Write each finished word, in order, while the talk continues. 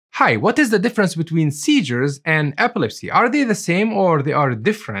Hi, what is the difference between seizures and epilepsy? Are they the same or they are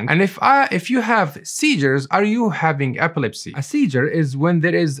different? And if you have seizures, are you having epilepsy? A seizure is when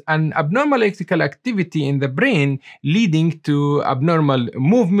there is an abnormal electrical activity in the brain leading to abnormal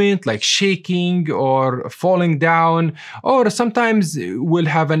movement like shaking or falling down, or sometimes we'll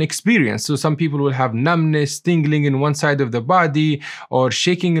have an experience. So some people will have numbness, tingling in one side of the body or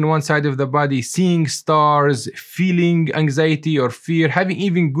shaking in one side of the body, seeing stars, feeling anxiety or fear, having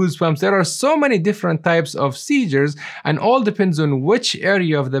even goosebumps. There are so many different types of seizures, and all depends on which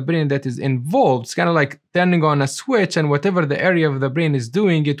area of the brain that is involved. It's kind of like turning on a switch, and whatever the area of the brain is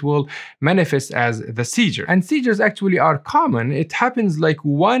doing, it will manifest as the seizure. And seizures actually are common. It happens like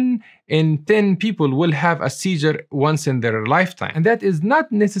 1 in 10 people will have a seizure once in their lifetime. And that is not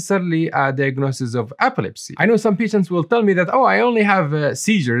necessarily a diagnosis of epilepsy. I know some patients will tell me that, oh, I only have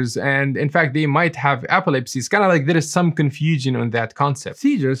seizures, and in fact, they might have epilepsy. It's kind of like there is some confusion on that concept.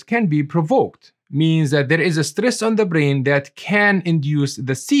 Seizures can be provoked. Means that there is a stress on the brain that can induce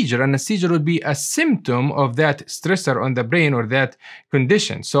the seizure, and a seizure would be a symptom of that stressor on the brain or that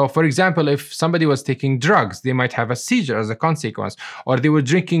condition. So for example, if somebody was taking drugs, they might have a seizure as a consequence, or they were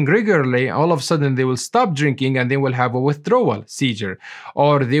drinking regularly, all of a sudden they will stop drinking and they will have a withdrawal seizure,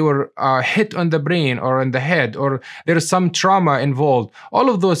 or they were hit on the brain or on the head, or there is some trauma involved. All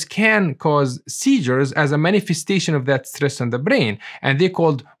of those can cause seizures as a manifestation of that stress on the brain, and they're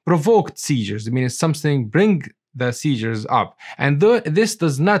called provoked seizures. I mean, it's something bring the seizures up, and this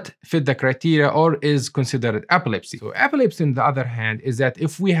does not fit the criteria or is considered epilepsy. So epilepsy, on the other hand, is that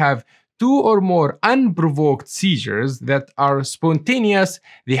if we have 2 or more unprovoked seizures that are spontaneous,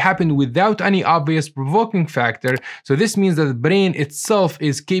 they happen without any obvious provoking factor. So this means that the brain itself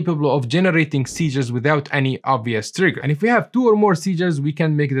is capable of generating seizures without any obvious trigger. And if we have 2 or more seizures, we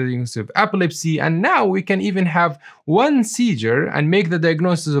can make the diagnosis of epilepsy. And now we can even have 1 seizure and make the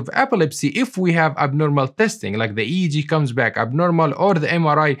diagnosis of epilepsy if we have abnormal testing, like the EEG comes back abnormal or the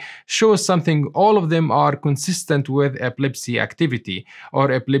MRI shows something. All of them are consistent with epilepsy activity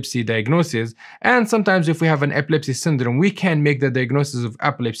or epilepsy diagnosis. And sometimes if we have an epilepsy syndrome, we can make the diagnosis of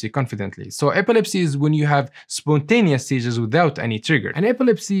epilepsy confidently. So epilepsy is when you have spontaneous seizures without any trigger. And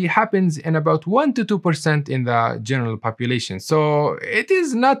epilepsy happens in about 1 to 2% in the general population. So it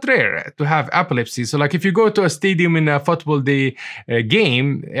is not rare to have epilepsy. So like if you go to a stadium in a football day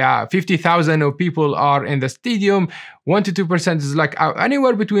game, 50,000 of people are in the stadium, 1 to 2% is like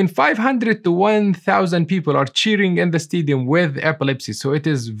anywhere between 500 to 1,000 people are cheering in the stadium with epilepsy. So it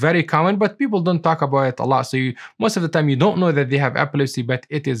is very common, but people don't talk about it a lot. So most of the time you don't know that they have epilepsy, but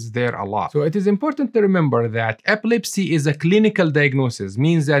it is there a lot. So it is important to remember that epilepsy is a clinical diagnosis,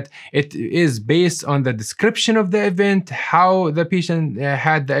 means that it is based on the description of the event, how the patient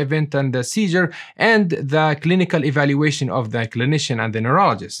had the event and the seizure, and the clinical evaluation of the clinician and the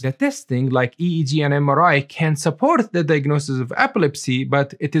neurologist. The testing like EEG and MRI can support the diagnosis of epilepsy,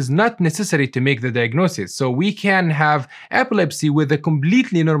 but it is not necessary to make the diagnosis. So we can have epilepsy with a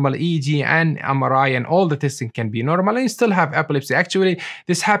completely normal EEG and MRI, and all the testing can be normal and still have epilepsy. Actually,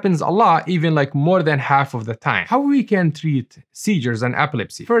 this happens a lot, even like more than half of the time. How we can treat seizures and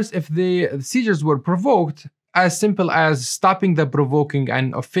epilepsy? First, if the seizures were provoked, as simple as stopping the provoking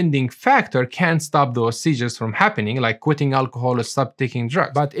and offending factor can stop those seizures from happening, like quitting alcohol or stop taking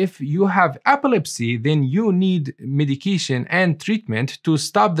drugs. But if you have epilepsy, then you need medication and treatment to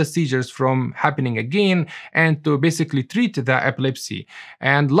stop the seizures from happening again and to basically treat the epilepsy.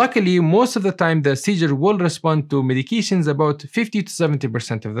 And luckily, most of the time, the seizure will respond to medications about 50 to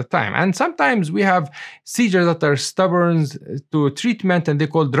 70% of the time. And sometimes we have seizures that are stubborn to treatment, and they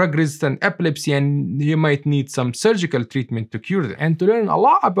call drug-resistant epilepsy, and you might need some surgical treatment to cure them. And to learn a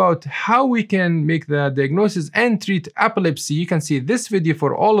lot about how we can make the diagnosis and treat epilepsy, you can see this video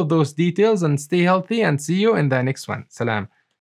for all of those details, and stay healthy and see you in the next one. Salam.